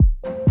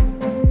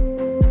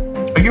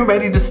you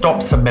ready to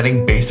stop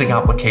submitting basic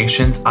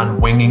applications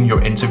and winging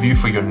your interview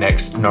for your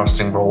next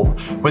nursing role?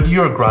 Whether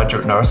you're a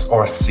graduate nurse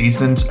or a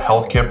seasoned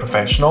healthcare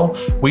professional,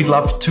 we'd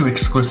love to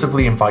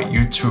exclusively invite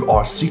you to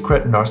our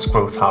secret Nurse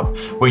Growth Hub,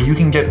 where you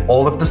can get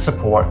all of the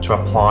support to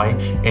apply,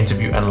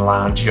 interview, and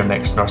land your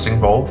next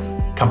nursing role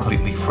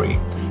completely free.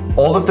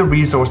 All of the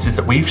resources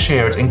that we've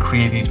shared and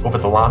created over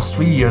the last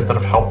 3 years that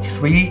have helped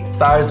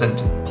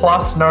 3,000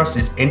 plus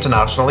nurses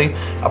internationally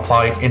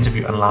apply,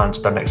 interview, and land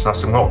their next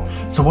nursing role.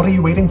 So what are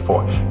you waiting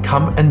for?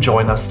 Come and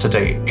join us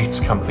today. It's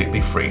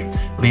completely free.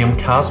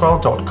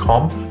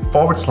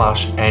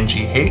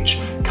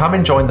 liamcaswell.com/NGH. Come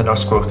and join the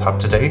Nurse Growth Hub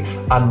today,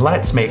 and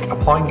let's make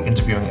applying,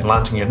 interviewing, and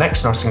landing your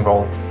next nursing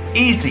role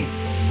easy.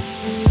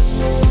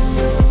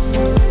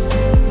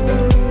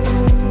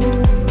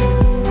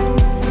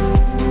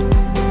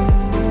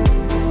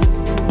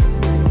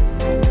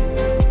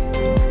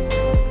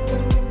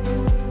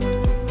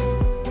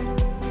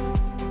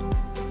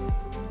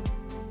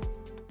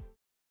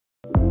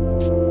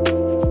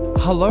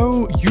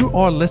 Hello, you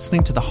are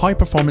listening to the High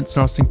Performance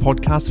Nursing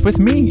Podcast with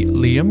me,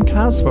 Liam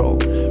Caswell,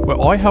 where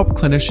I help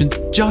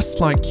clinicians just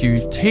like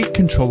you take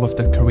control of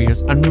their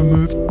careers and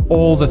remove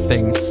all the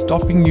things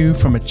stopping you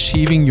from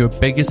achieving your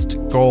biggest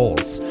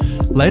goals.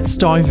 Let's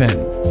dive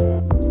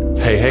in.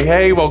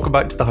 Hey, welcome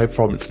back to the High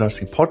Performance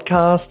Nursing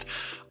Podcast.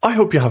 I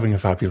hope you're having a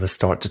fabulous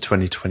start to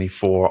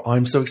 2024.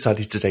 I'm so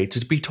excited today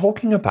to be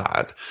talking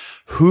about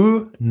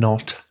who,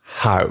 not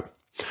how.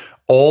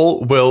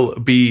 All will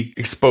be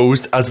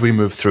exposed as we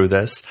move through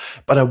this,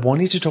 but I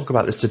wanted to talk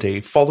about this today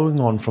following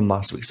on from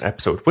last week's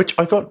episode, which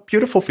I got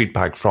beautiful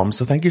feedback from,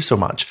 so thank you so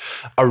much,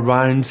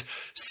 around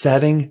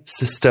setting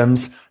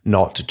systems,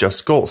 not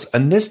just goals.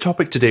 And this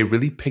topic today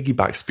really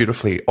piggybacks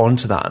beautifully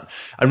onto that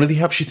and really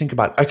helps you think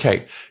about,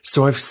 okay,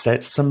 so I've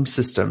set some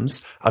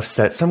systems, I've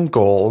set some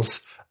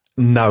goals.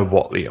 Now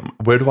what, Liam?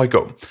 Where do I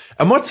go?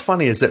 And what's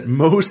funny is that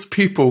most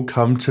people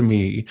come to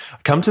me,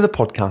 come to the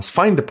podcast,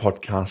 find the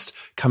podcast,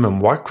 come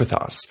and work with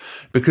us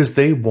because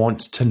they want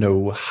to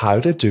know how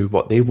to do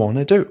what they want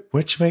to do,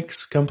 which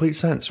makes complete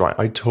sense, right?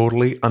 I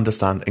totally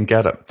understand and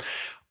get it.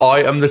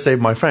 I am the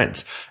same, my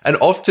friends. And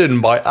often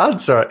my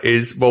answer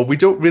is, well, we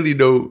don't really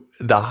know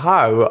the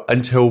how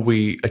until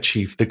we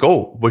achieve the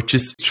goal, which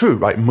is true,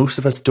 right? Most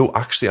of us don't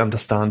actually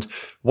understand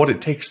what it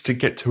takes to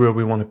get to where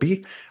we want to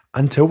be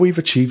until we've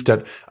achieved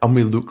it and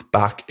we look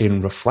back in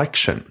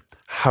reflection.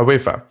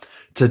 However,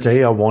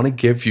 today I want to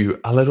give you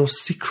a little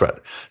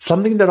secret,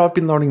 something that I've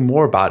been learning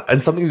more about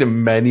and something that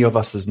many of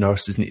us as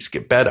nurses need to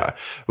get better,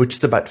 which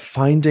is about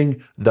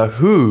finding the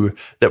who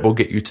that will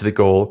get you to the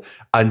goal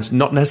and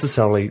not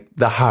necessarily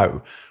the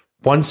how.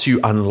 Once you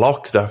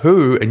unlock the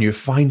who and you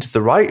find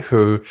the right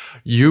who,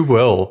 you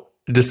will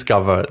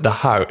discover the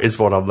how is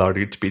what I'm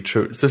learning to be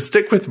true. So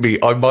stick with me.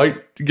 I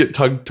might get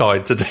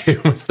tongue-tied today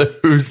with the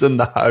who's and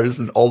the hows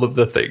and all of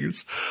the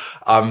things.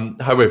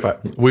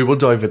 However, we will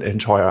dive in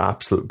and try our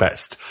absolute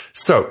best.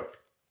 So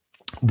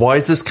why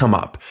has this come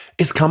up?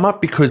 It's come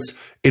up because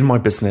in my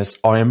business,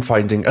 I am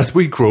finding as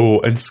we grow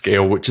and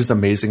scale, which is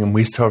amazing, and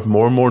we serve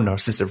more and more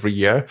nurses every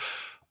year,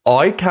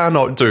 I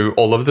cannot do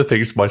all of the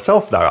things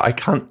myself now. I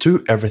can't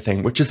do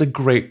everything, which is a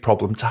great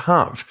problem to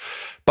have.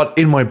 But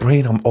in my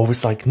brain, I'm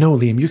always like, no,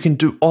 Liam, you can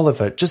do all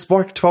of it. Just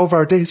work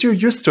 12-hour days. You're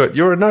used to it.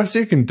 You're a nurse.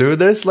 You can do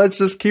this. Let's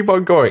just keep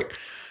on going.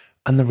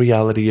 And the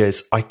reality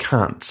is I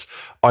can't.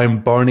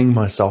 I'm burning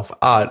myself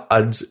out.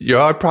 And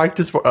I try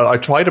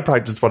to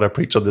practice what I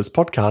preach on this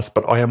podcast,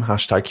 but I am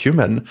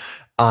 #human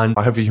and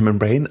I have a human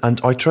brain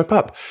and I trip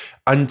up.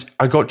 And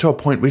I got to a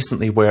point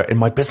recently where in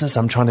my business,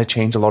 I'm trying to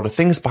change a lot of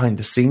things behind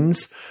the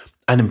scenes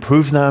and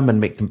improve them and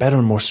make them better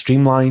and more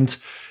streamlined.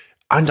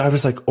 And I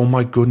was like, oh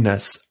my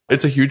goodness,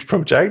 it's a huge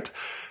project.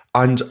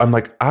 And I'm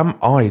like, am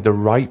I the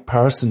right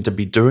person to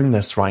be doing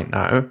this right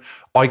now?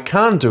 I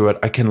can do it.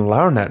 I can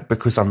learn it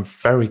because I'm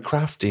very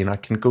crafty and I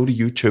can go to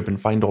YouTube and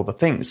find all the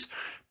things.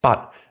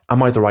 But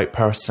am I the right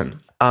person?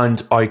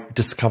 And I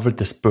discovered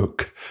this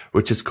book,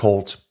 which is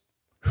called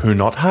Who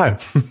Not How.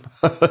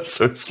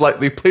 So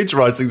slightly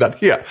plagiarizing that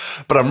here,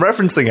 but I'm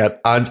referencing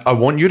it and I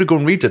want you to go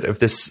and read it if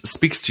this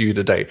speaks to you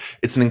today.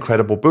 It's an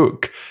incredible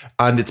book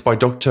and it's by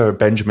Dr.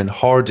 Benjamin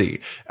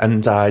Hardy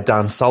and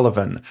Dan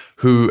Sullivan,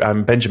 who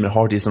Benjamin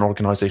Hardy is an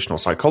organizational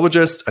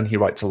psychologist and he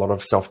writes a lot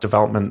of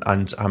self-development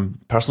and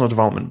personal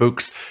development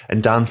books.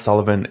 And Dan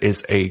Sullivan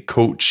is a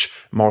coach,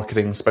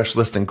 marketing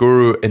specialist and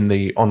guru in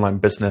the online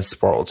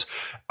business world.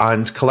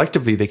 And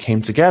collectively they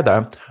came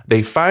together,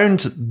 they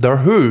found their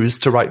who's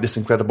to write this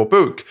incredible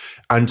book.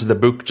 And the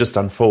book just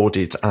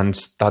unfolded, and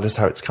that is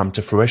how it's come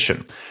to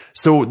fruition.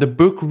 So the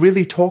book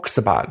really talks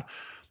about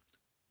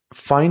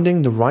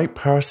finding the right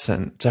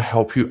person to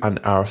help you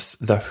unearth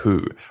the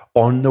who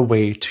on the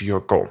way to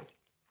your goal.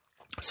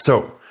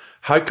 So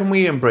how can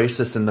we embrace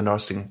this in the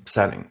nursing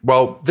setting?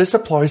 Well, this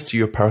applies to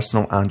your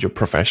personal and your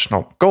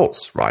professional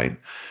goals, right?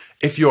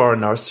 if you are a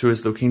nurse who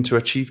is looking to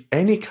achieve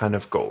any kind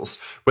of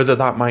goals, whether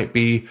that might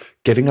be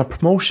getting a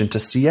promotion to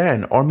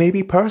CN, or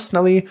maybe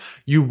personally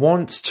you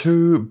want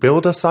to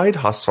build a side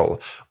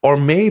hustle, or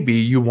maybe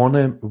you want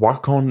to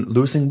work on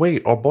losing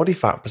weight or body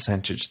fat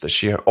percentage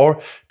this year,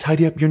 or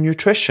tidy up your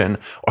nutrition,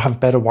 or have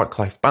better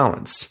work-life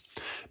balance.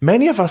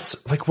 Many of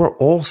us, we're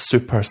all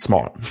super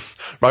smart,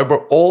 right?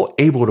 We're all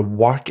able to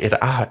work it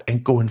out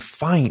and go and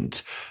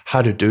find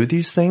how to do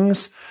these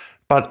things.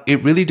 But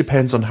it really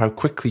depends on how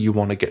quickly you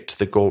want to get to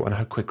the goal and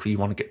how quickly you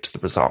want to get to the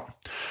result.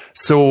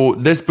 So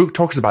this book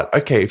talks about,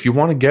 okay, if you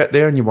want to get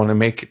there and you want to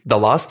make the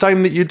last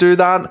time that you do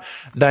that,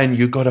 then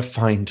you got to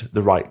find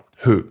the right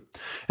who.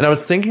 And I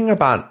was thinking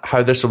about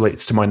how this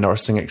relates to my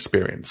nursing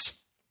experience.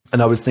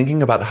 And I was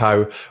thinking about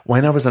how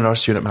when I was a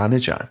nurse unit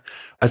manager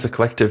as a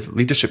collective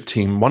leadership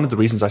team, one of the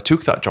reasons I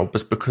took that job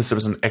was because there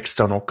was an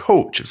external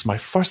coach. It was my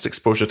first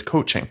exposure to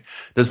coaching.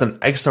 There's an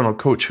external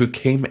coach who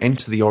came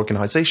into the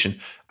organization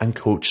and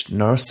coached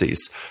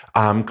nurses,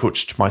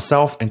 coached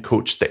myself and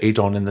coached the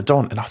ADON and the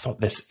DON. And I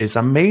thought, this is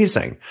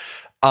amazing.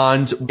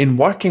 And in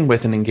working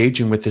with and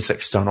engaging with this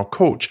external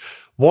coach,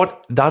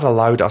 what that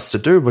allowed us to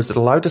do was it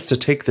allowed us to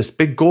take this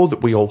big goal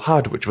that we all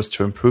had, which was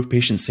to improve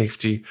patient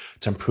safety,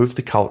 to improve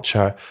the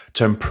culture,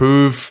 to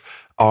improve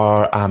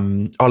our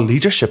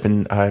leadership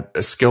and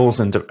skills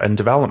and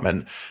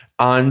development.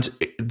 And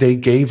they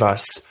gave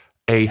us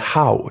a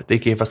how. They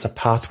gave us a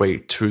pathway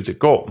to the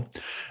goal.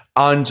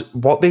 And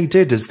what they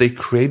did is they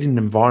created an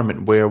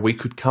environment where we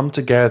could come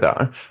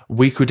together,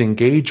 we could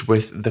engage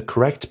with the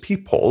correct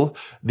people,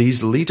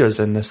 these leaders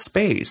in this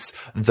space,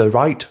 the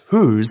right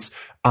who's,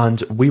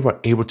 and we were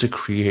able to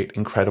create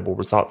incredible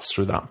results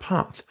through that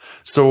path.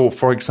 So,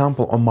 for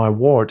example, on my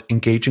ward,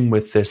 engaging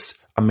with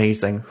this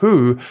amazing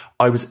who,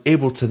 I was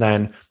able to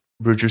then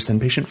reduce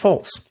inpatient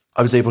falls.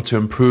 I was able to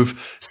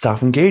improve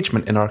staff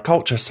engagement in our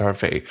culture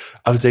survey.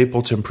 I was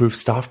able to improve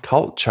staff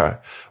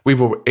culture. We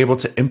were able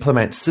to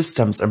implement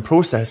systems and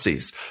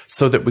processes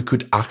so that we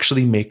could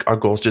actually make our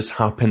goals just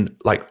happen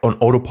on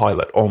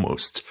autopilot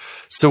almost.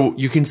 So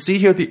you can see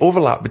here the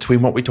overlap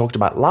between what we talked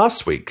about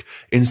last week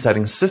in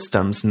setting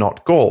systems,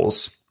 not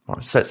goals,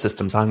 or set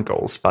systems and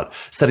goals, but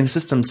setting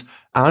systems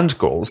and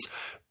goals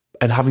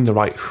and having the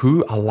right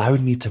who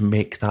allowed me to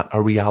make that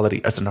a reality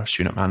as a nurse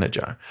unit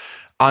manager.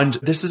 And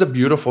this is a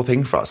beautiful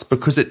thing for us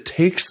because it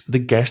takes the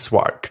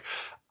guesswork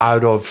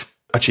out of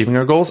achieving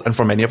our goals. And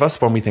for many of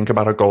us, when we think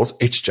about our goals,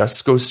 it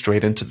just goes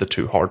straight into the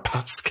too hard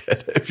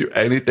basket if you're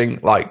anything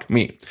like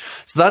me.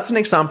 So that's an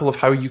example of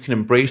how you can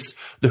embrace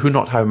the who,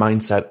 not how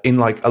mindset in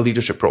a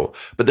leadership role.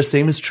 But the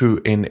same is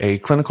true in a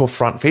clinical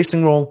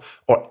front-facing role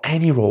or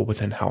any role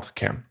within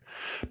healthcare.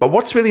 But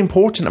what's really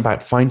important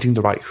about finding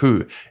the right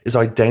who is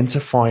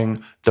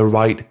identifying the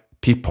right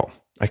people.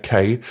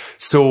 Okay,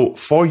 so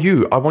for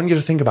you, I want you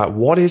to think about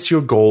what is your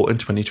goal in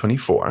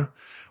 2024?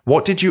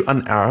 What did you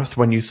unearth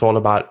when you thought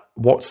about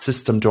what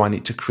system do I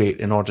need to create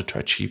in order to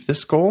achieve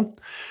this goal?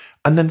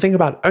 And then think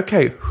about,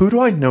 okay, who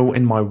do I know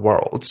in my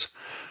world?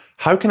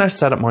 How can I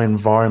set up my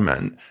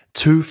environment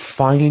to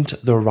find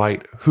the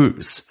right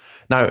who's?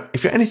 Now,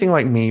 if you're anything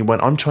like me,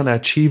 when I'm trying to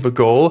achieve a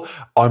goal,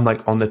 I'm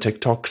on the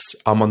TikToks,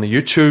 I'm on the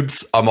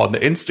YouTubes, I'm on the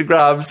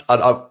Instagrams,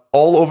 and I'm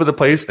all over the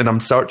place, and I'm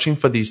searching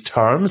for these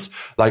terms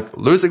like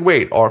losing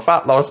weight or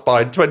fat loss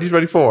by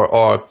 2024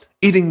 or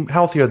eating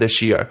healthier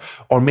this year,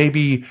 or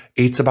maybe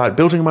it's about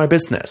building my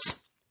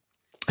business.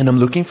 And I'm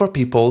looking for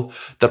people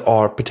that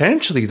are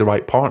potentially the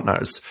right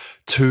partners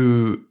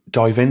to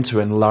dive into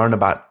and learn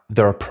about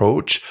their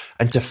approach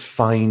and to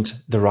find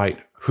the right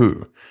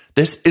who.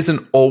 This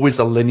isn't always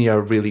a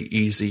linear, really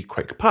easy,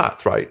 quick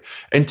path, right?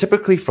 And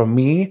typically for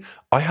me,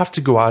 I have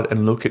to go out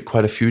and look at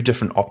quite a few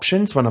different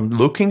options when I'm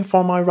looking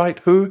for my right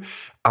who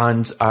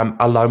and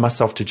allow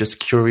myself to just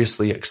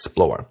curiously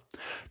explore.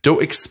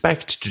 Don't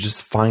expect to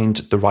just find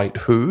the right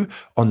who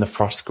on the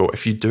first go.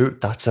 If you do,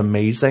 that's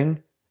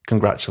amazing.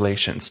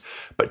 Congratulations.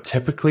 But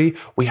typically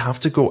we have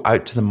to go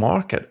out to the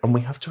market and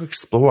we have to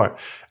explore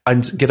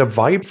and get a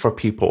vibe for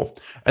people.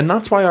 And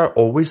that's why I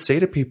always say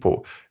to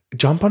people,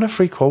 jump on a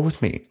free call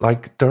with me.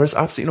 There is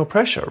absolutely no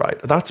pressure, right?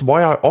 That's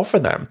why I offer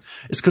them.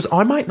 It's because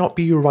I might not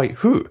be your right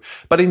who,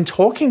 but in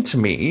talking to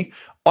me,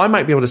 I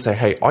might be able to say,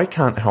 hey, I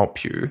can't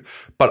help you,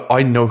 but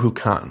I know who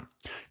can.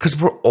 Because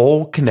we're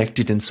all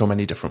connected in so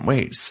many different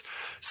ways.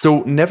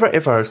 So never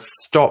ever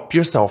stop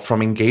yourself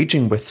from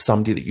engaging with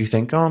somebody that you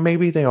think, oh,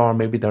 maybe they are,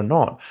 maybe they're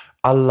not.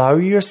 Allow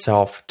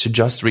yourself to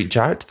just reach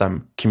out to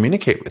them,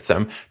 communicate with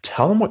them,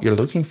 tell them what you're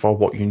looking for,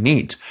 what you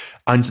need.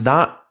 And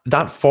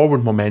that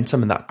forward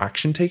momentum and that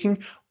action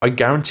taking, I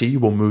guarantee you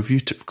will move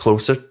you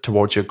closer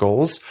towards your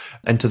goals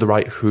and to the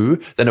right who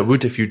than it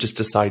would if you just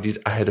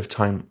decided ahead of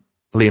time,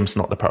 Liam's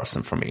not the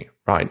person for me,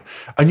 right?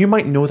 And you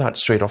might know that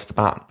straight off the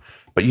bat,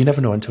 but you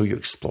never know until you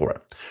explore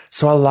it.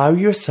 So allow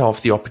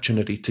yourself the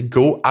opportunity to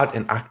go out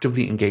and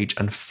actively engage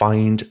and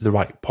find the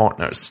right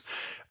partners.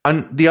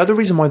 And the other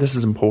reason why this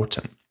is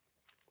important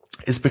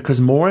is because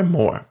more and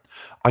more,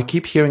 I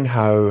keep hearing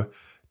how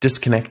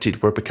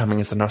disconnected we're becoming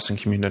as a nursing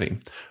community.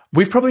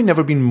 We've probably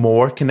never been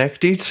more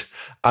connected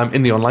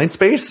in the online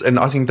space, and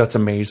I think that's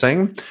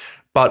amazing.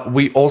 But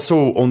we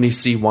also only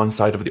see one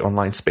side of the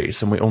online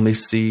space, and we only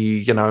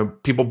see,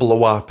 people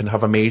blow up and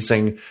have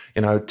amazing,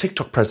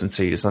 TikTok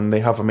presences, and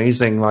they have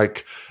amazing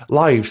like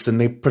lives,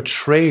 and they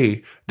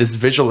portray this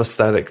visual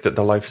aesthetic that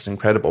their life is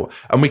incredible.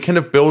 And we kind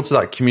of build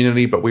that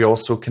community, but we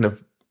also kind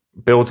of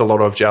build a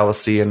lot of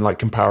jealousy and like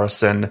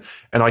comparison.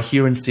 And I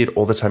hear and see it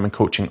all the time in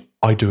coaching.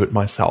 I do it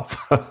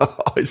myself.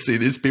 I see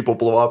these people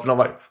blow up and I'm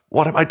like,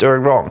 what am I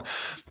doing wrong?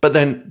 But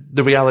then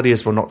the reality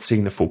is we're not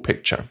seeing the full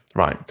picture,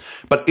 right?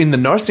 But in the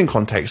nursing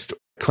context,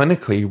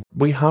 clinically,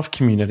 we have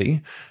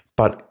community,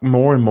 but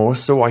more and more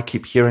so, I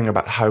keep hearing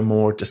about how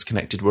more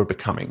disconnected we're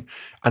becoming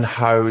and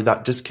how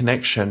that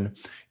disconnection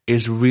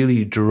is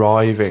really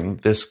driving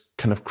this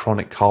kind of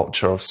chronic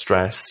culture of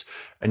stress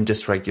and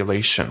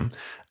dysregulation.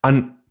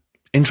 And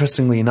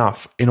interestingly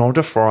enough, in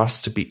order for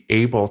us to be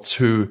able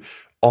to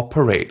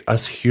operate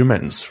as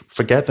humans,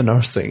 forget the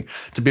nursing,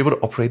 to be able to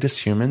operate as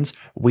humans,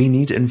 we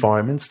need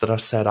environments that are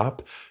set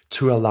up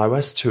to allow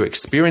us to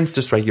experience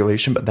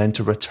dysregulation, but then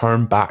to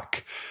return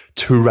back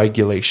to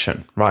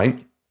regulation,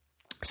 right?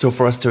 So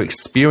for us to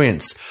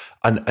experience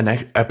an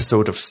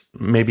episode of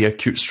maybe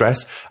acute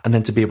stress and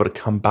then to be able to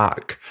come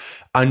back.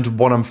 And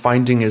what I'm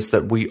finding is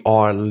that we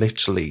are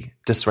literally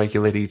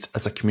dysregulated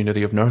as a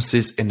community of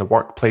nurses in the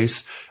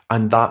workplace,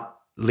 and that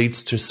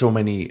leads to so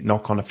many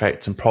knock-on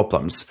effects and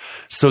problems.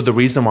 So the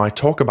reason why I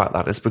talk about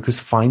that is because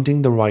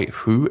finding the right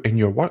who in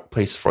your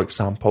workplace, for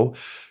example,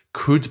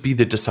 could be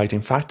the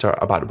deciding factor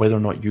about whether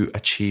or not you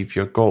achieve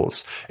your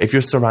goals. If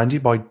you're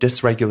surrounded by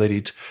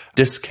dysregulated,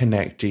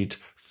 disconnected,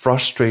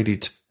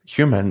 frustrated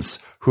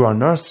humans who are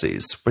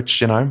nurses, which,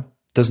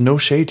 there's no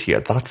shade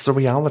here, that's the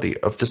reality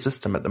of the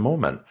system at the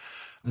moment,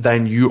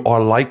 then you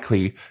are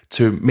likely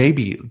to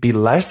maybe be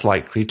less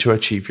likely to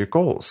achieve your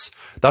goals.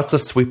 That's a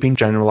sweeping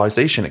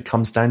generalization. It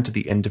comes down to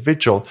the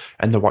individual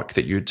and the work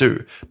that you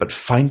do. But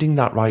finding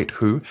that right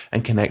who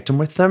and connecting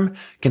with them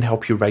can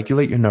help you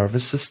regulate your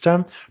nervous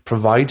system,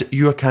 provide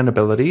you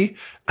accountability,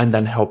 and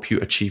then help you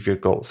achieve your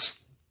goals.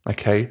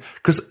 Okay?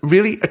 Because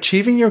really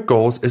achieving your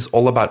goals is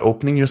all about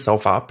opening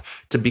yourself up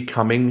to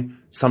becoming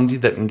somebody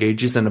that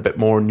engages in a bit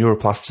more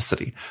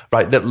neuroplasticity,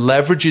 right? That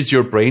leverages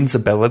your brain's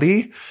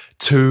ability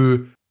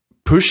to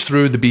push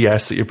through the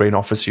BS that your brain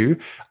offers you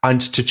and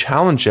to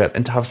challenge it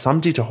and to have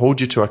somebody to hold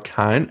you to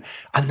account.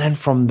 And then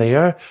from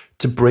there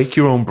to break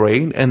your own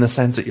brain in the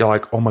sense that you're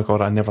like, oh my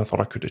God, I never thought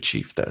I could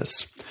achieve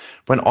this.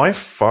 When I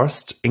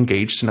first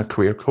engaged in a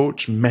career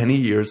coach many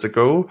years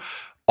ago,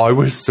 I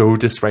was so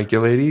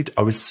dysregulated.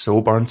 I was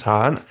so burnt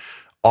out.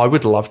 I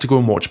would love to go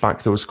and watch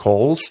back those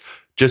calls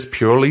just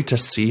purely to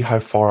see how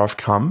far I've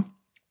come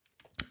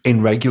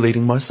in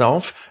regulating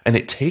myself. And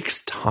it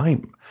takes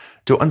time.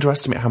 Don't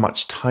underestimate how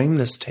much time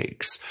this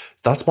takes.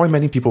 That's why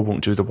many people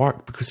won't do the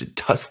work, because it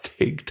does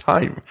take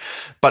time.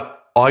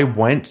 But I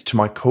went to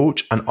my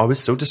coach and I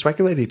was so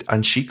dysregulated,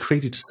 and she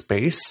created a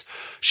space.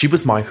 She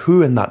was my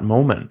who in that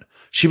moment.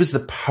 She was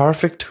the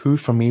perfect who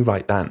for me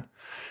right then.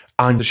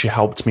 And she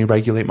helped me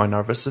regulate my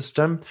nervous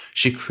system.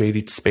 She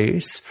created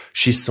space.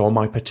 She saw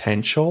my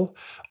potential.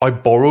 I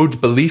borrowed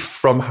belief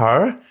from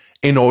her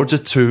in order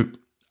to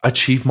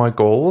achieve my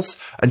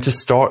goals and to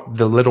start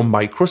the little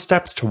micro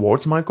steps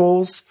towards my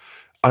goals.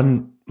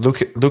 And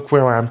look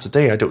where I am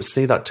today. I don't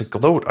say that to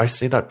gloat. I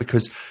say that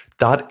because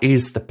that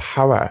is the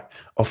power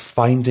of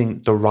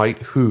finding the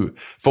right who,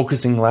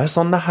 focusing less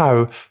on the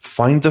how,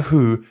 find the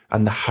who,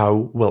 and the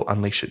how will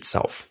unleash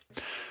itself.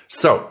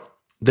 So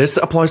this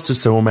applies to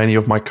so many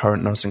of my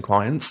current nursing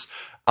clients.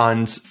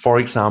 And for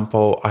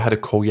example, I had a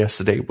call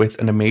yesterday with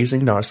an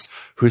amazing nurse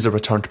who's a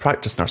return to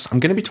practice nurse.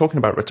 I'm going to be talking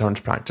about return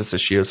to practice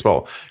this year as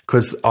well,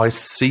 because I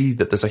see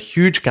that there's a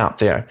huge gap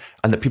there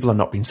and that people are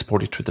not being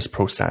supported through this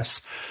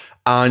process.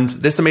 And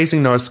this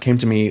amazing nurse came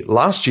to me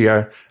last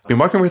year. I've been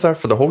working with her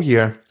for the whole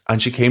year.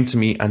 And she came to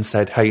me and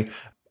said, hey,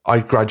 I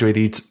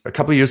graduated a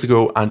couple of years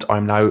ago and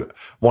I'm now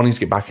wanting to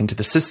get back into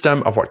the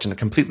system. I've worked in a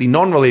completely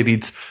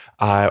non-related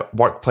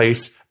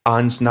workplace.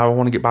 And now I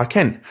want to get back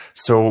in.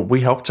 So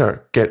we helped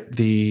her get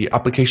the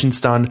applications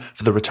done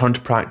for the return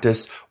to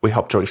practice. We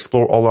helped her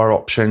explore all our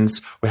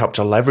options. We helped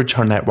her leverage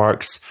her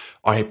networks.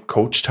 I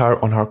coached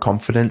her on her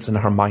confidence and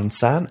her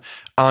mindset.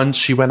 And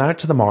she went out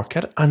to the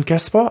market. And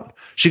guess what?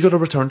 She got a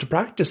return to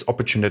practice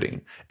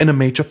opportunity in a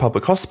major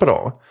public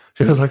hospital.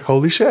 She was like,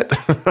 holy shit.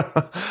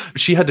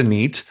 She had a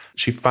need.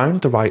 She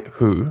found the right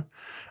who.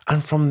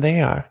 And from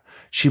there,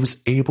 she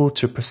was able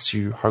to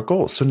pursue her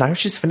goals. So now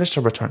she's finished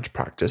her return to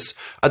practice.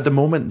 At the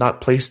moment, that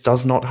place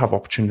does not have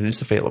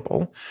opportunities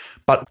available,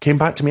 but came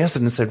back to me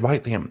yesterday and said,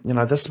 right, Liam,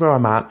 this is where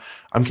I'm at.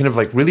 I'm kind of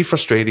like really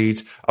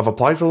frustrated. I've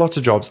applied for lots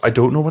of jobs. I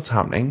don't know what's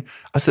happening.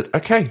 I said,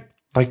 okay,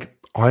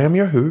 I am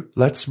your who.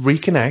 Let's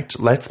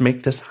reconnect. Let's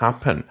make this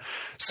happen.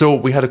 So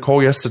we had a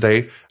call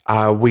yesterday.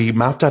 We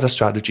mapped out a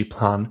strategy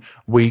plan.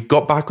 We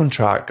got back on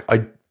track.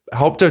 I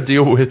helped her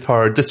deal with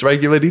her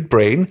dysregulated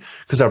brain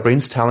because her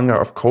brain's telling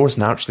her, of course,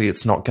 naturally,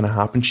 it's not going to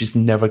happen. She's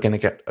never going to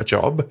get a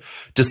job,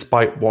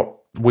 despite what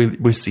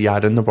we see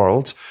out in the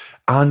world.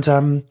 And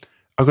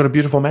I got a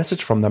beautiful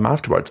message from them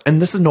afterwards.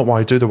 And this is not why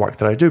I do the work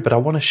that I do, but I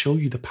want to show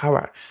you the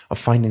power of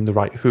finding the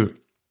right who.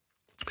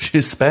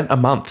 She spent a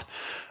month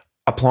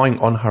applying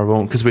on her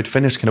own because we'd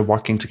finished kind of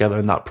working together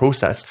in that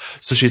process.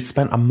 So she'd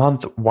spent a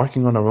month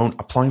working on her own,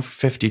 applying for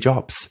 50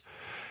 jobs.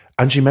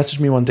 And she messaged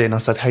me one day and I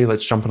said, hey,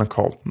 let's jump on a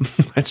call.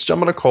 Let's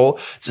jump on a call.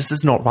 This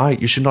is not right.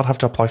 You should not have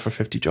to apply for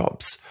 50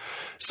 jobs.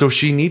 So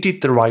she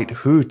needed the right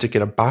who to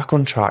get her back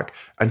on track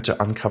and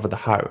to uncover the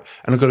how.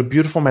 And I got a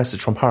beautiful message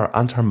from her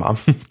and her mum,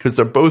 because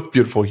they're both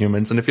beautiful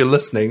humans. And if you're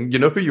listening, you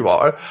know who you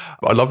are.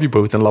 I love you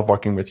both and love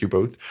working with you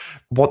both.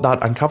 What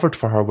that uncovered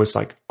for her was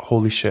like,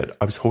 holy shit,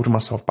 I was holding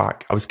myself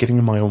back. I was getting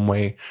in my own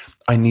way.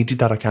 I needed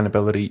that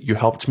accountability. You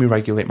helped me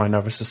regulate my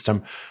nervous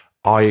system.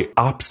 I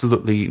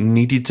absolutely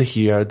needed to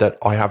hear that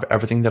I have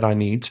everything that I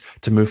need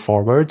to move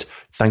forward.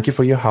 Thank you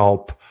for your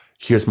help.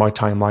 Here's my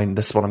timeline.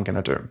 This is what I'm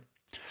going to do.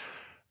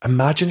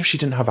 Imagine if she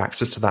didn't have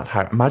access to that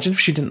how. Imagine if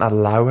she didn't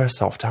allow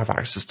herself to have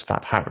access to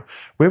that how.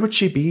 Where would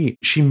she be?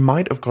 She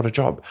might have got a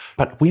job,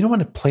 but we don't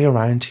want to play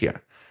around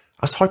here.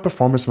 As high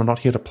performers, we're not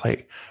here to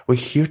play. We're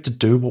here to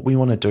do what we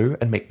want to do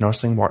and make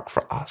nursing work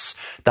for us.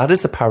 That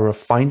is the power of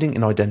finding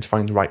and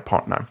identifying the right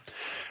partner.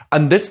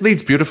 And this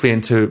leads beautifully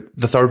into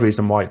the third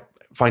reason why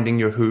finding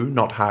your who,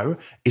 not how,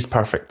 is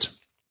perfect.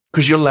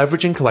 Because you're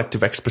leveraging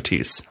collective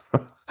expertise.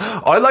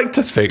 I like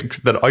to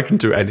think that I can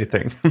do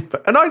anything.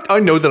 And I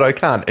know that I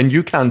can. And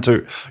you can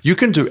too. You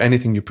can do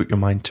anything you put your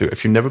mind to.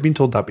 If you've never been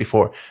told that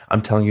before,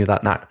 I'm telling you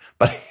that now.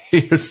 But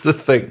here's the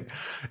thing.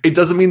 It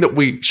doesn't mean that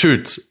we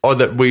should or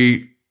that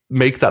we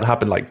make that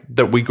happen, like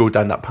that we go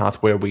down that path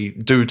where we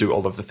do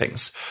all of the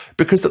things.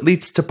 Because that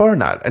leads to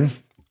burnout. And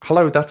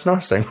hello, that's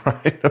nursing,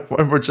 right?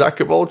 When we're jack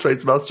of all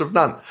trades, master of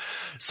none.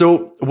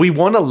 So we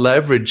want to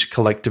leverage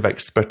collective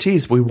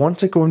expertise. We want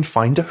to go and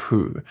find a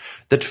who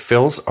that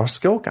fills our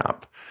skill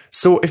gap.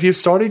 So if you've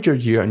started your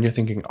year and you're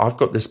thinking, I've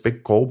got this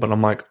big goal, but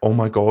I'm like, oh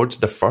my God,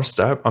 the first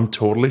step, I'm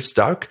totally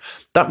stuck.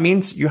 That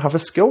means you have a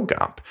skill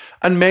gap.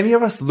 And many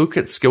of us look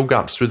at skill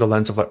gaps through the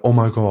lens of like, oh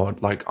my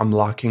God, like I'm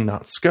lacking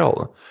that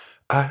skill.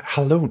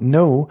 Hello,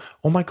 no.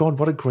 Oh my God,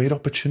 what a great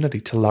opportunity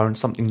to learn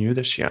something new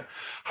this year.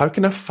 How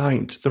can I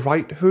find the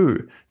right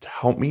who to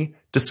help me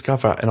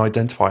discover and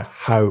identify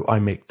how I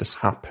make this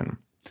happen?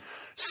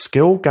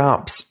 Skill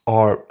gaps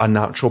are a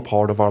natural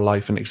part of our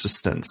life and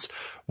existence.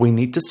 We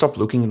need to stop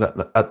looking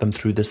at them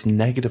through this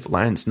negative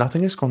lens.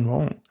 Nothing has gone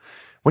wrong.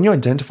 When you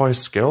identify a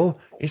skill,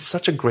 it's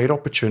such a great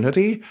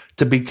opportunity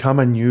to become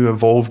a new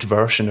evolved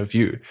version of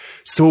you.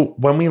 So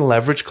when we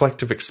leverage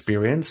collective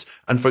experience,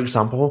 and for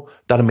example,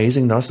 that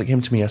amazing nurse that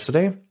came to me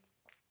yesterday,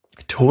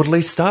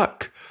 totally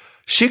stuck.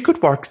 She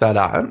could work that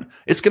out.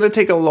 It's going to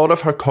take a lot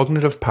of her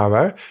cognitive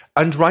power.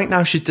 And right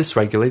now she's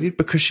dysregulated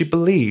because she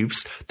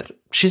believes that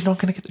she's not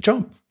going to get the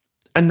job.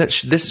 And that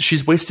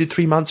she's wasted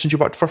 3 months and she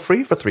worked for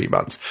free for 3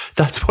 months.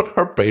 That's what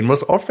her brain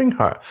was offering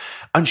her.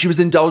 And she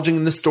was indulging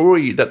in the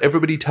story that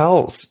everybody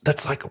tells.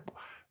 That's like,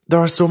 there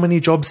are so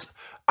many jobs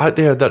out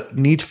there that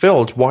need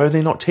filled. Why are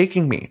they not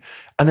taking me?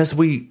 And as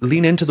we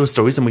lean into those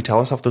stories and we tell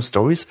ourselves those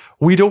stories,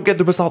 we don't get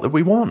the result that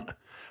we want.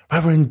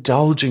 Right? We're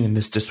indulging in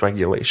this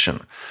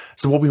dysregulation.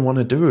 So what we want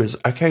to do is,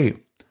 okay,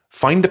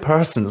 find the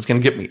person that's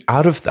going to get me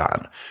out of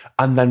that.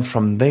 And then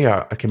from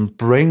there, I can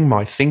bring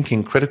my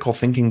critical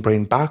thinking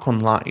brain back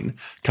online,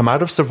 come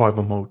out of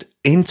survival mode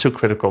into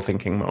critical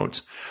thinking mode,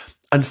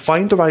 and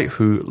find the right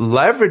who,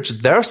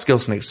 leverage their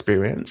skills and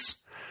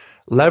experience,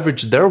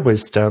 leverage their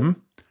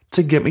wisdom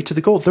to get me to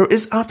the goal. There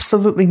is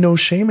absolutely no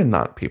shame in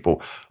that,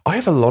 people. I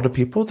have a lot of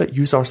people that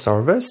use our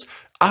service,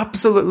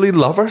 absolutely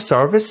love our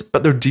service,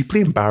 but they're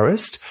deeply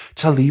embarrassed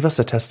to leave us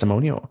a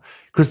testimonial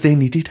because they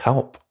needed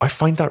help. I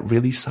find that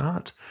really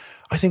sad.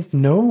 I think,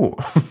 no,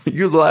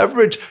 you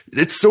leverage.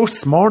 It's so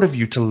smart of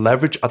you to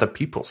leverage other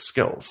people's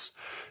skills.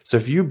 So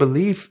if you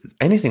believe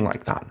anything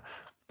like that,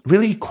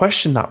 really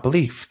question that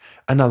belief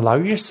and allow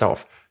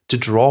yourself to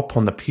draw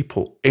upon the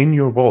people in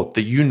your world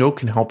that you know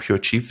can help you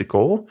achieve the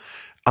goal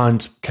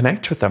and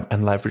connect with them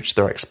and leverage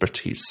their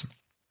expertise.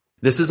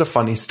 This is a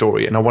funny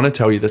story, and I want to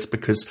tell you this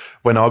because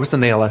when I was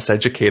an ALS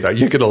educator,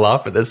 you're going to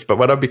laugh at this, but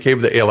when I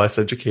became the ALS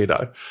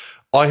educator,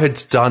 I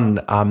had done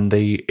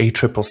the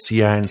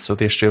ACCCN, so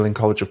the Australian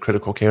College of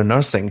Critical Care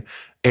Nursing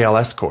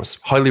ALS course.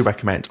 Highly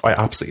recommend. I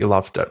absolutely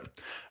loved it.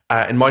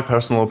 In my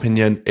personal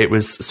opinion, it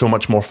was so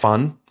much more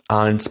fun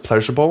and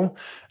pleasurable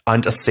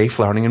and a safe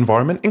learning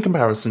environment in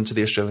comparison to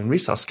the Australian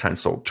Resus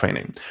Council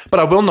training. But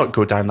I will not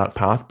go down that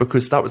path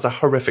because that was a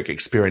horrific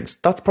experience.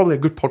 That's probably a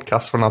good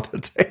podcast for another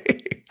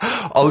day.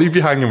 I'll leave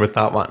you hanging with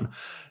that one.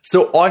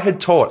 So I had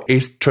taught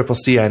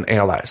ACCCN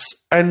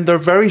ALS, and they're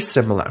very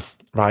similar,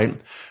 right?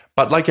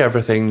 But like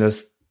everything,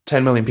 there's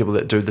 10 million people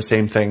that do the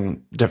same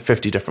thing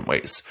 50 different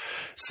ways.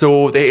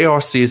 So the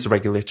ARC is a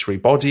regulatory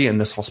body, and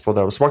this hospital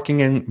that I was working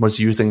in was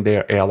using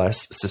their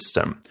ALS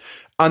system.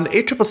 And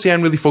the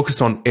ACCCN really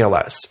focused on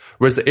ALS,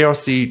 whereas the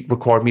ARC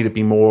required me to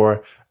be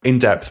more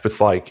in-depth with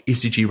like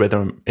ECG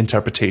rhythm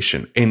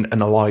interpretation in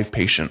an alive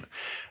patient.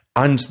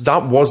 And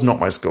that was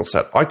not my skill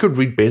set. I could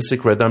read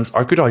basic rhythms.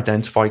 I could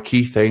identify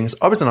key things.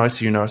 I was an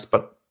ICU nurse,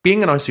 but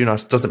being an ICU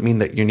nurse doesn't mean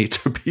that you need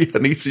to be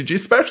an ECG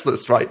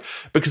specialist, right?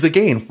 Because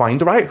again,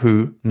 find the right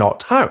who,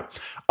 not how.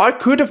 I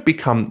could have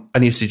become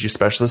an ECG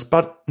specialist,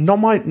 but not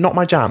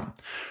my jam.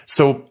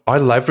 So I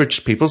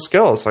leveraged people's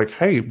skills. Like,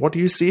 hey, what do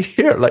you see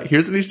here? Like,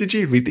 here's an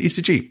ECG, read the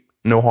ECG.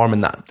 No harm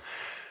in that.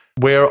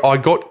 Where I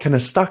got kind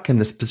of stuck in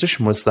this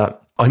position was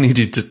that I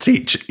needed to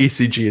teach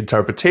ECG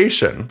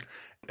interpretation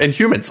in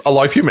humans,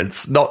 alive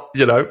humans, not,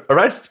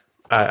 arrest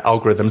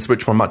algorithms,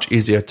 which were much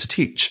easier to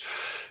teach.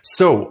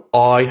 So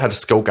I had a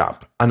skill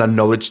gap and a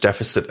knowledge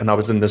deficit, and I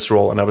was in this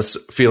role and I was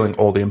feeling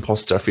all the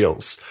imposter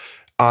feels.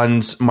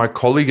 And my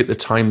colleague at the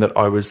time that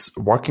I was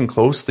working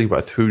closely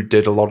with, who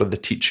did a lot of the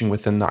teaching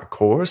within that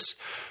course,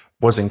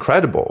 was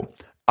incredible.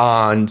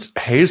 And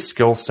his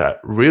skill set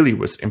really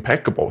was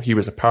impeccable. He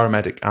was a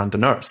paramedic and a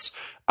nurse.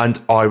 And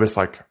I was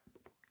like,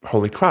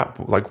 holy crap,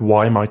 like,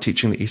 why am I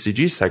teaching the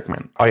ECG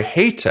segment? I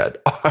hate it.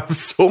 I have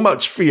so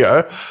much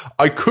fear.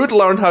 I could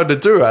learn how to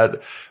do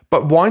it,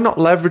 but why not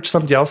leverage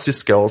somebody else's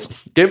skills,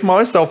 give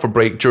myself a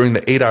break during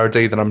the 8-hour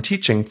day that I'm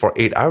teaching for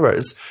 8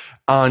 hours,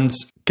 and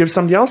give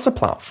somebody else a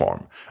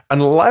platform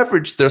and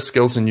leverage their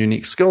skills and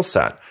unique skill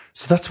set.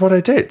 So that's what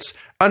I did.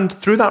 And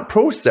through that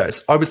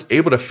process, I was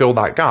able to fill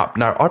that gap.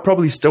 Now, I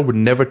probably still would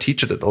never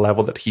teach it at the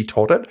level that he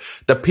taught it.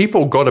 The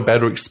people got a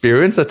better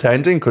experience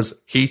attending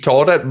because he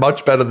taught it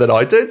much better than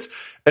I did.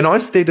 And I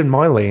stayed in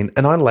my lane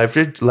and I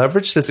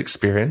leveraged his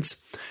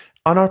experience.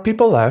 And our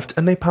people left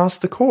and they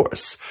passed the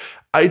course.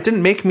 It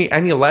didn't make me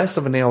any less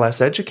of an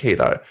ALS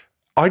educator.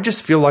 I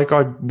just feel like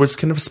I was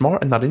kind of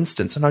smart in that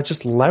instance. And I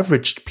just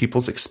leveraged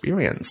people's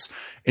experience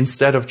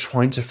instead of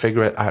trying to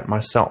figure it out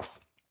myself.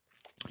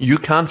 You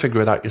can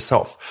figure it out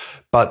yourself.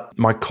 But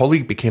my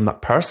colleague became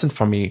that person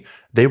for me.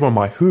 They were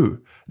my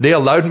who. They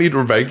allowed me to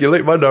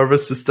regulate my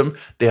nervous system.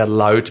 They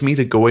allowed me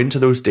to go into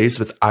those days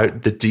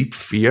without the deep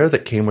fear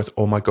that came with,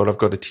 oh my God, I've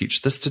got to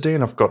teach this today.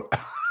 And I've got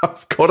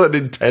an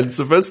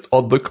intensivist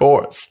on the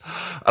course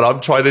and I'm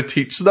trying to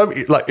teach them.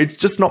 Like, it's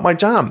just not my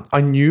jam.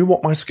 I knew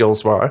what my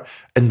skills were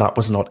and that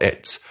was not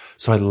it.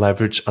 So I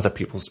leverage other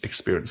people's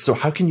experience. So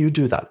how can you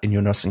do that in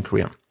your nursing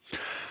career?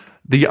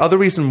 The other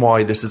reason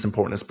why this is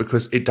important is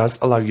because it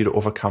does allow you to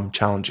overcome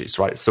challenges,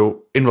 right?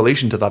 So in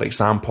relation to that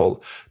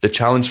example, the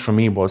challenge for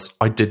me was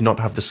I did not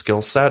have the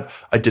skill set.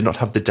 I did not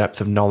have the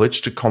depth of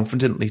knowledge to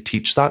confidently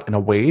teach that in a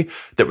way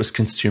that was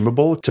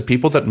consumable to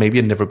people that maybe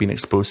had never been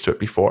exposed to it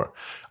before.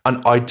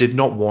 And I did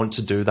not want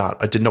to do that.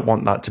 I did not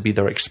want that to be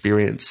their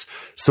experience.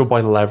 So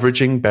by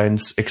leveraging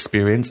Ben's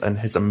experience and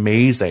his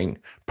amazing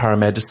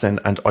paramedicine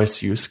and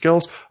ICU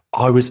skills,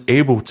 I was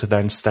able to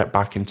then step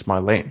back into my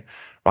lane.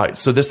 Right.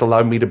 So this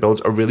allowed me to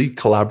build a really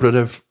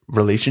collaborative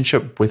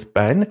relationship with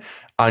Ben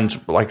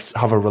and like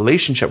have a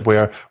relationship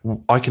where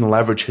I can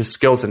leverage his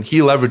skills and he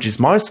leverages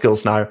my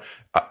skills now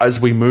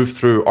as we move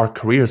through our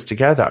careers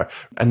together.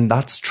 And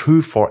that's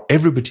true for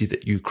everybody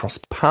that you cross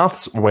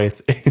paths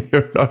with in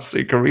your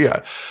nursing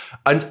career.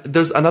 And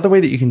there's another way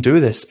that you can do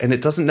this. And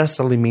it doesn't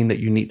necessarily mean that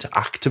you need to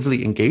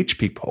actively engage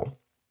people.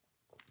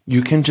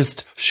 You can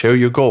just share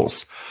your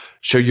goals.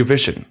 Share your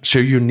vision,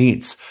 share your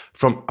needs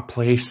from a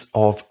place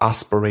of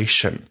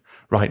aspiration,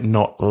 right?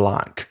 Not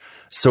lack.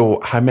 So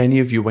how many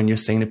of you, when you're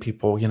saying to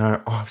people,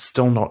 I'm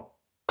still not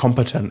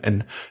competent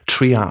in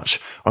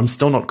triage, I'm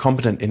still not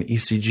competent in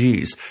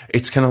ECGs,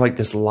 it's kind of like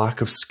this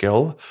lack of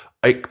skill.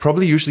 It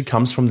probably usually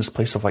comes from this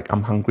place of like,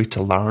 I'm hungry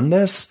to learn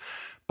this,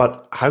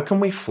 but how can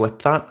we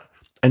flip that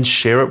and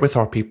share it with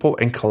our people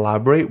and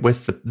collaborate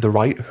with the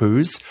right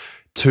who's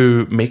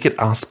to make it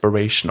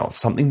aspirational,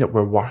 something that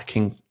we're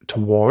working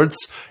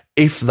towards,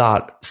 if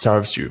that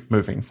serves you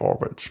moving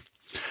forward.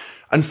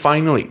 And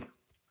finally,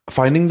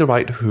 finding the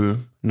right who,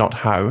 not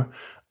how,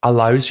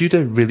 allows you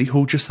to really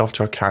hold yourself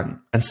to account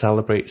and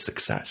celebrate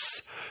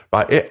success,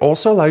 right? It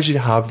also allows you to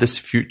have this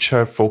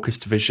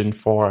future-focused vision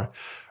for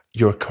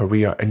your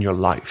career and your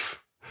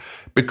life.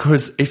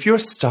 Because if you're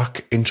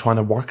stuck in trying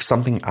to work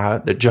something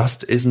out that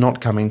just is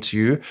not coming to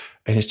you,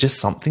 and it's just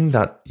something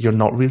that you're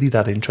not really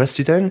that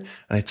interested in,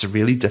 and it's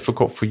really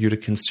difficult for you to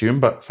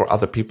consume, but for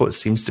other people it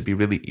seems to be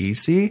really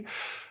easy,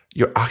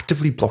 you're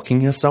actively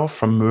blocking yourself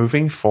from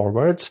moving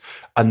forward.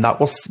 And that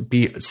will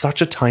be such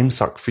a time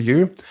suck for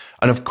you.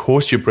 And of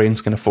course, your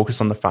brain's going to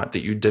focus on the fact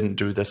that you didn't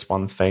do this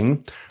one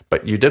thing,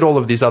 but you did all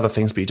of these other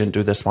things, but you didn't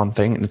do this one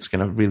thing. And it's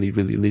going to really,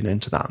 really lean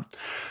into that.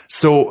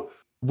 So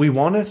we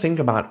want to think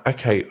about,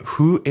 okay,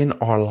 who in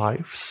our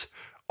lives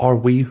are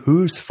we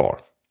who's for?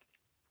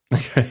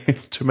 Okay,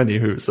 too many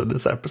who's in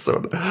this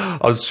episode. I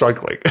was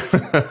struggling.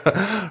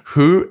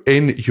 Who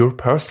in your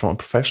personal and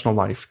professional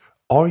life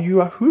are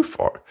you a who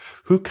for?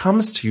 Who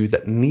comes to you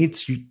that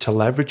needs you to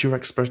leverage your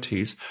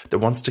expertise, that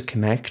wants to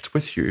connect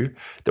with you,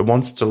 that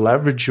wants to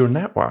leverage your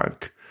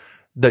network,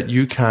 that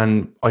you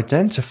can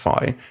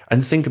identify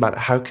and think about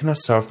how can I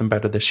serve them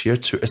better this year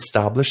to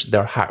establish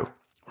their how,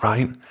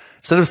 right?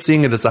 Instead of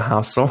seeing it as a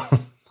hassle,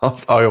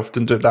 I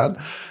often do that.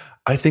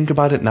 I think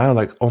about it now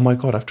like, oh my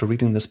God, after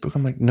reading this book,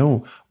 I'm like,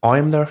 no, I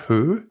am their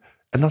who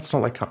And that's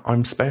not like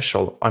I'm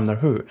special, I'm their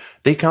who.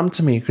 They come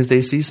to me because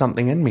they see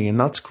something in me, and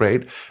that's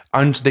great.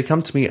 And they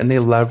come to me and they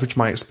leverage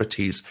my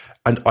expertise,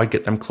 and I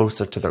get them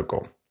closer to their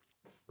goal.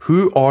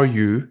 Who are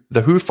you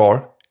the who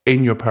for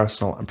in your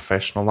personal and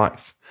professional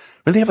life?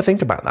 Really have a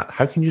think about that.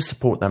 How can you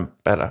support them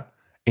better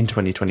in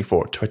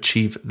 2024 to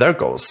achieve their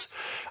goals?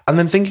 And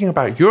then thinking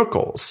about your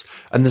goals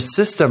and the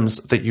systems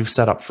that you've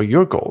set up for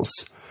your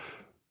goals,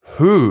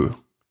 who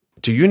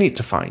do you need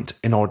to find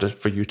in order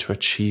for you to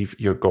achieve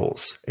your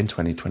goals in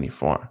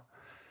 2024?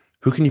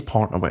 Who can you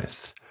partner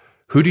with?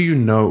 Who do you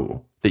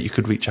know that you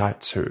could reach out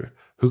to?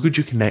 Who could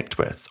you connect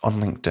with on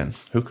LinkedIn?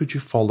 Who could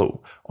you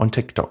follow on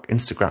TikTok,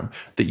 Instagram,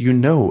 that you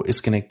know is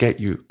going to get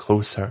you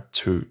closer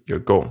to your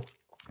goal?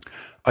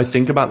 I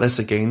think about this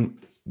again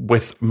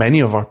with many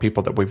of our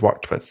people that we've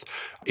worked with.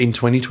 In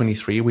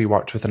 2023, we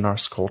worked with a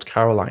nurse called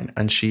Caroline,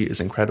 and she is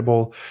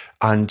incredible.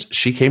 And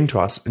she came to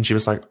us and she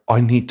was like,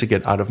 I need to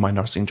get out of my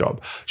nursing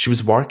job. She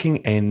was working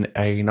in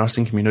a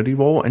nursing community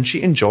role and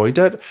she enjoyed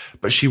it,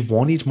 but she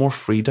wanted more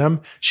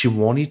freedom. She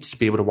wanted to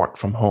be able to work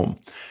from home.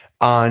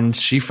 And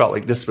she felt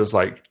like this was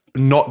like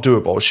not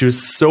doable. She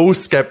was so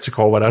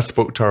skeptical when I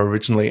spoke to her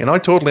originally, and I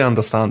totally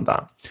understand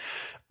that.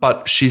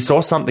 But she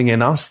saw something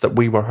in us that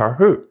we were her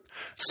who.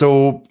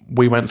 So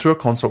we went through a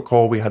consult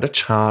call, we had a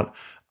chat,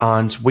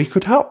 and we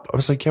could help. I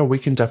was like, yeah, we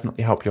can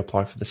definitely help you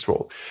apply for this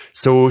role.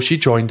 So she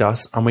joined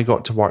us and we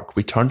got to work.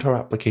 We turned her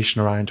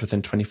application around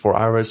within 24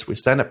 hours. We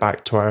sent it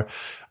back to her.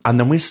 And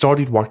then we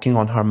started working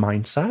on her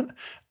mindset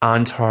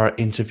and her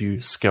interview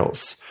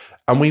skills.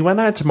 And we went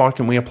out to market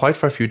and we applied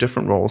for a few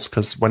different roles,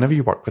 because whenever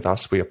you work with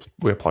us, we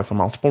apply for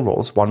multiple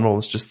roles. One role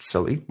is just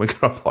silly. We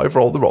can apply for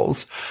all the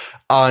roles.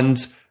 And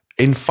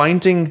in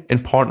finding, in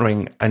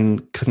partnering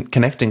and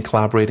connecting,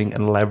 collaborating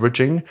and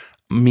leveraging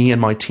me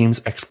and my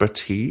team's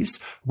expertise,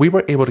 we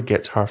were able to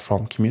get her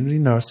from community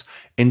nurse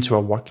into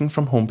a working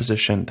from home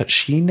position that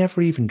she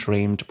never even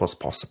dreamed was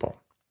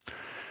possible.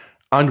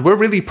 And we're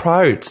really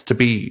proud to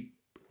be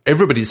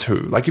everybody's who.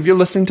 Like, if you're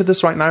listening to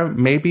this right now,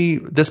 maybe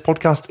this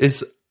podcast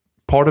is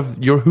part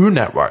of your who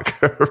network,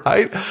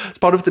 right? It's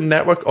part of the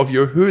network of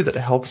your who that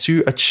helps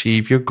you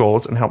achieve your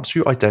goals and helps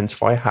you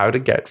identify how to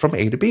get from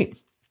A to B.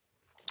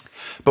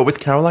 But with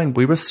Caroline,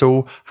 we were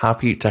so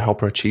happy to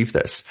help her achieve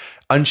this.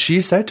 And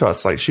she said to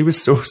us, like, she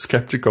was so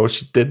skeptical.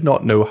 She did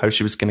not know how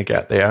she was going to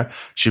get there.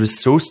 She was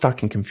so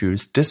stuck and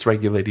confused,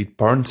 dysregulated,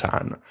 burnt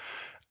out.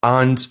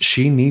 And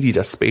she needed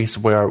a space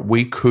where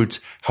we could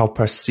help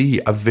her see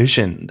a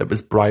vision that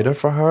was brighter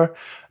for her,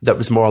 that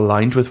was more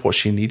aligned with what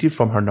she needed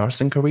from her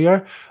nursing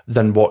career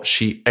than what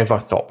she ever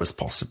thought was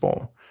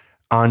possible.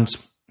 And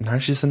now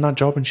she's in that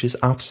job and she's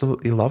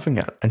absolutely loving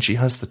it. And she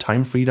has the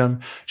time freedom.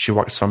 She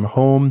works from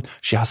home.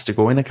 She has to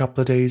go in a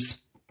couple of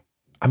days.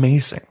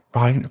 Amazing,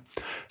 right?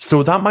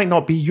 So that might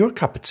not be your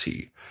cup of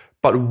tea,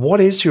 but what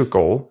is your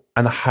goal?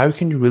 And how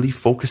can you really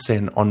focus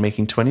in on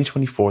making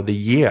 2024 the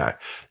year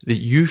that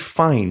you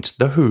find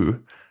the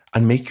who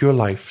and make your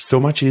life so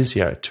much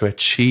easier to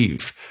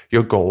achieve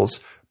your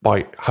goals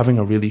by having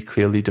a really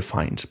clearly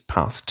defined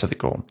path to the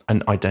goal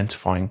and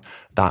identifying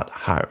that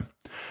how?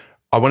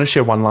 I want to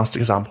share one last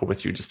example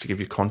with you just to give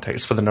you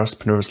context for the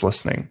nursepreneurs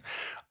listening.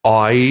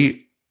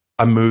 I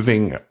am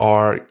moving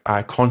our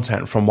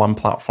content from one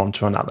platform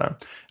to another.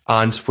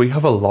 And we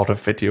have a lot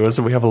of videos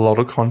and we have a lot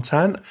of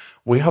content.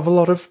 We have a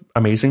lot of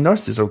amazing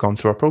nurses who have gone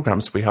through our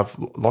programs. We have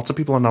lots of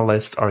people on our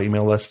list, our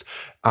email list,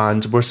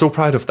 and we're so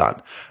proud of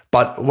that.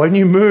 But when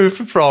you move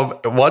from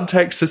one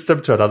tech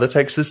system to another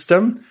tech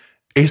system,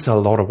 it's a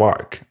lot of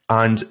work.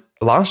 And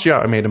last year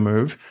I made a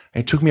move.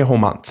 It took me a whole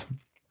month.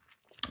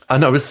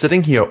 And I was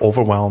sitting here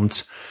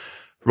overwhelmed,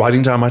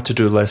 writing down my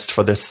to-do list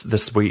for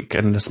this week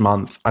and this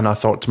month. And I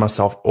thought to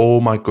myself, oh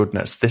my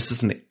goodness, this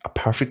is a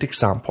perfect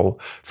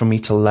example for me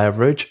to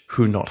leverage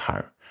who, not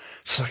how.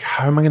 So it's like,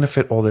 how am I going to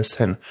fit all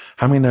this in?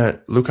 How am I going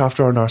to look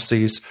after our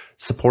nurses,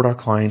 support our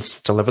clients,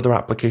 deliver their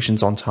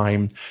applications on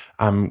time,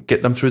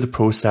 get them through the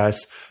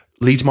process,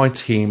 lead my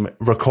team,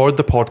 record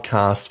the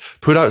podcast,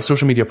 put out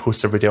social media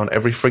posts every day on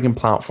every frigging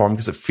platform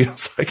because it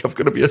feels like I'm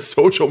going to be a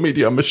social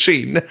media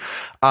machine.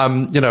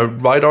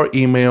 Write our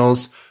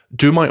emails,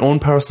 do my own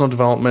personal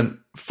development,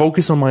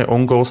 focus on my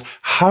own goals.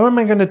 How am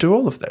I going to do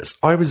all of this?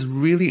 I was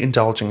really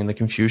indulging in the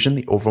confusion,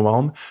 the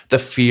overwhelm, the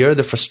fear,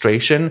 the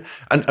frustration.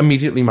 And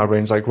immediately my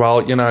brain's like,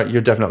 well,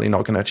 you're definitely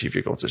not going to achieve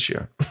your goals this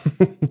year.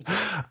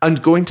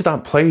 And going to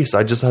that place,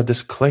 I just had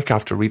this click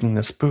after reading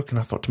this book. And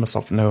I thought to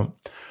myself, no,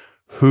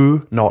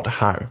 who, not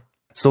how.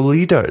 So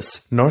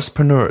leaders,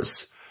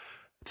 nursepreneurs,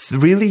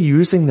 really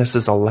using this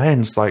as a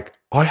lens, like,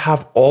 I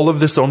have all of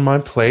this on my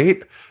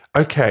plate.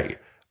 Okay,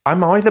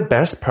 am I the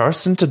best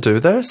person to do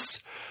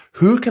this?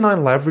 Who can I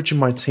leverage in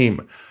my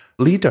team?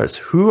 Leaders,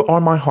 who are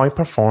my high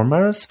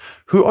performers?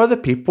 Who are the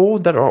people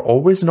that are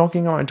always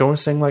knocking on our door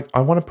saying, like,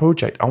 I want a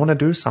project, I want to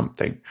do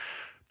something?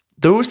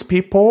 Those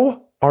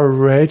people are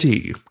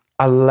ready.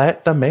 I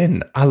let them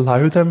in.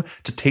 Allow them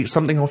to take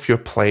something off your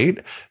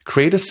plate.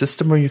 Create a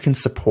system where you can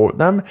support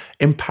them,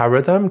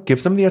 empower them,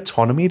 give them the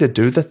autonomy to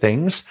do the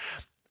things.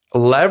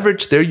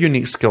 leverage their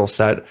unique skill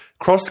set,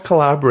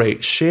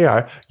 cross-collaborate,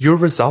 share, your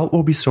result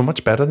will be so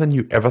much better than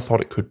you ever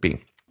thought it could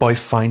be by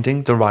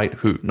finding the right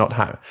who, not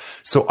how.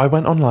 So I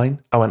went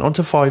online, I went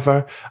onto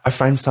Fiverr, I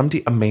found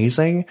somebody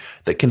amazing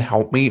that can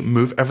help me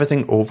move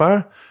everything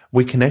over.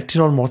 We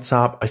connected on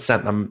WhatsApp. I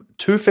sent them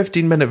 2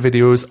 15-minute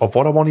videos of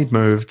what I wanted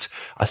moved.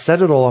 I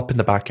set it all up in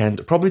the back end.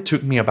 It probably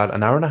took me about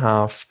an hour and a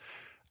half,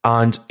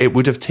 and it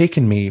would have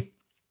taken me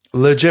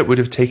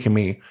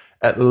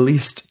at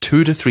least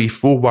 2 to 3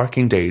 full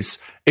working days,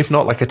 if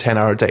not like a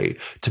 10-hour day,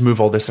 to move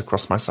all this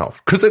across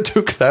myself, because it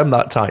took them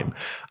that time.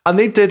 And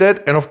they did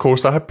it, and of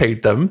course I have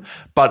paid them,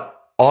 but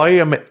I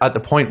am at the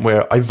point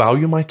where I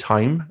value my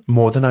time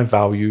more than I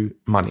value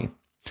money.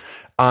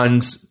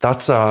 And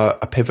that's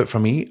a pivot for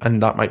me,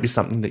 and that might be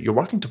something that you're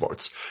working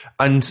towards.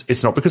 And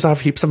it's not because I have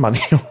heaps of money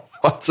or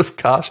lots of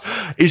cash.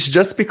 It's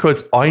just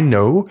because I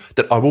know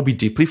that I will be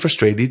deeply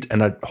frustrated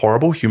and a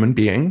horrible human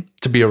being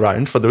to be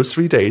around for those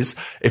 3 days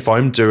if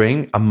I'm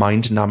doing a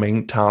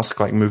mind-numbing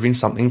task like moving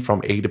something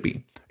from A to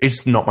B.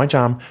 It's not my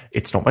jam.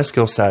 It's not my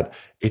skill set.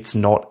 It's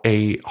not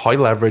a high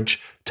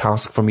leverage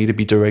task for me to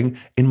be doing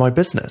in my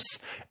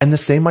business. And the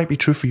same might be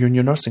true for you in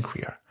your nursing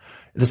career.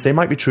 The same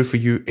might be true for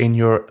you in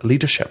your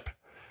leadership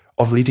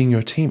of leading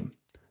your team.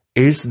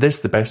 Is this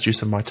the best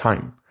use of my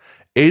time?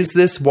 Is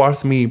this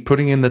worth me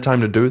putting in the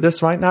time to do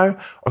this right now?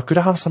 Or could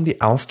I have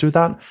somebody else do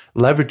that?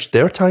 Leverage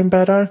their time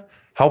better,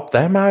 help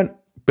them out,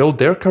 build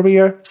their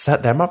career,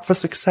 set them up for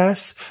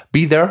success,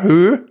 be their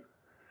who,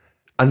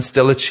 and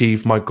still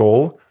achieve my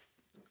goal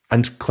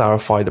and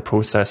clarify the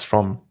process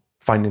from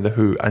finding the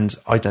who and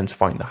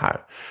identifying the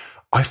how.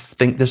 I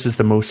think this is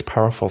the most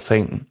powerful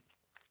thing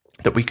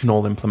that we can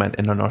all implement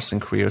in our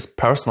nursing careers,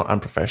 personal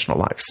and professional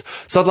lives.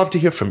 So I'd love to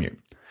hear from you.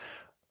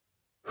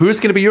 Who's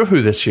going to be your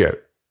who this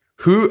year?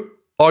 Who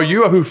are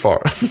you a who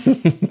for?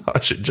 I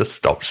should just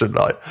stop, shouldn't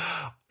I?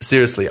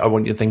 Seriously, I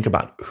want you to think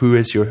about who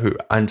is your who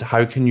and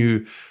how can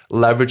you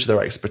leverage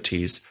their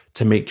expertise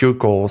to make your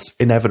goals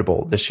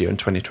inevitable this year in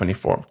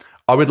 2024.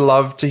 I would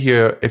love to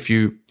hear if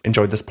you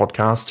enjoyed this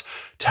podcast.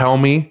 Tell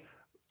me,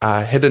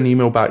 hit an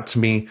email back to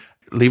me,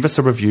 leave us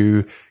a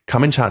review,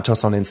 come and chat to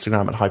us on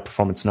Instagram at High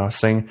Performance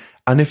Nursing.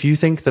 And if you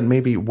think that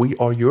maybe we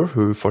are your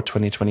who for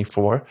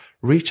 2024,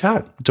 reach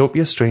out. Don't be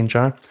a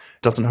stranger.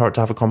 It doesn't hurt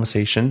to have a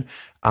conversation.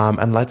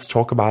 And let's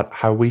talk about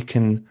how we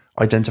can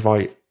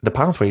identify the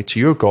pathway to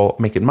your goal,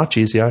 make it much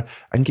easier,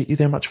 and get you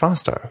there much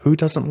faster. Who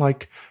doesn't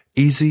like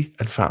easy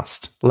and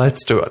fast?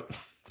 Let's do it.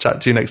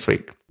 Chat to you next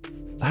week.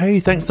 Hey,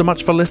 thanks so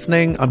much for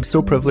listening. I'm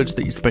so privileged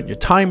that you spent your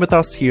time with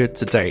us here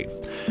today.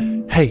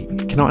 Hey,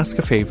 can I ask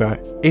a favor?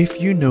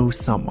 If you know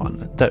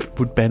someone that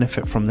would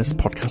benefit from this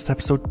podcast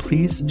episode,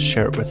 please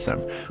share it with them.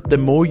 The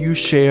more you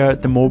share,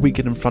 the more we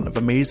get in front of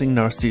amazing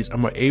nurses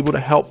and we're able to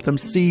help them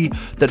see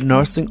that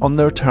nursing on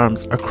their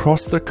terms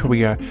across their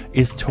career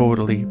is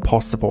totally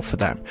possible for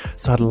them.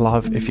 So I'd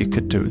love if you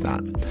could do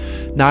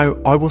that. Now,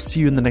 I will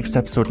see you in the next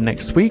episode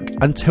next week.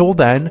 Until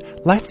then,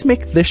 let's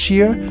make this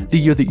year the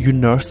year that you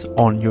nurse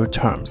on your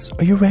terms.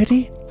 Are you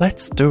ready?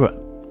 Let's do it.